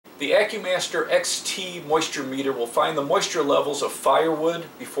The AccuMaster XT moisture meter will find the moisture levels of firewood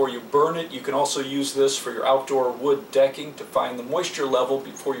before you burn it. You can also use this for your outdoor wood decking to find the moisture level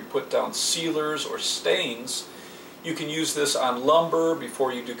before you put down sealers or stains. You can use this on lumber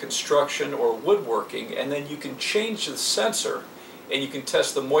before you do construction or woodworking, and then you can change the sensor and you can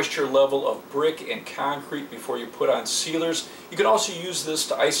test the moisture level of brick and concrete before you put on sealers. You can also use this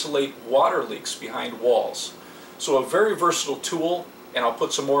to isolate water leaks behind walls. So a very versatile tool, and I'll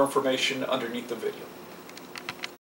put some more information underneath the video.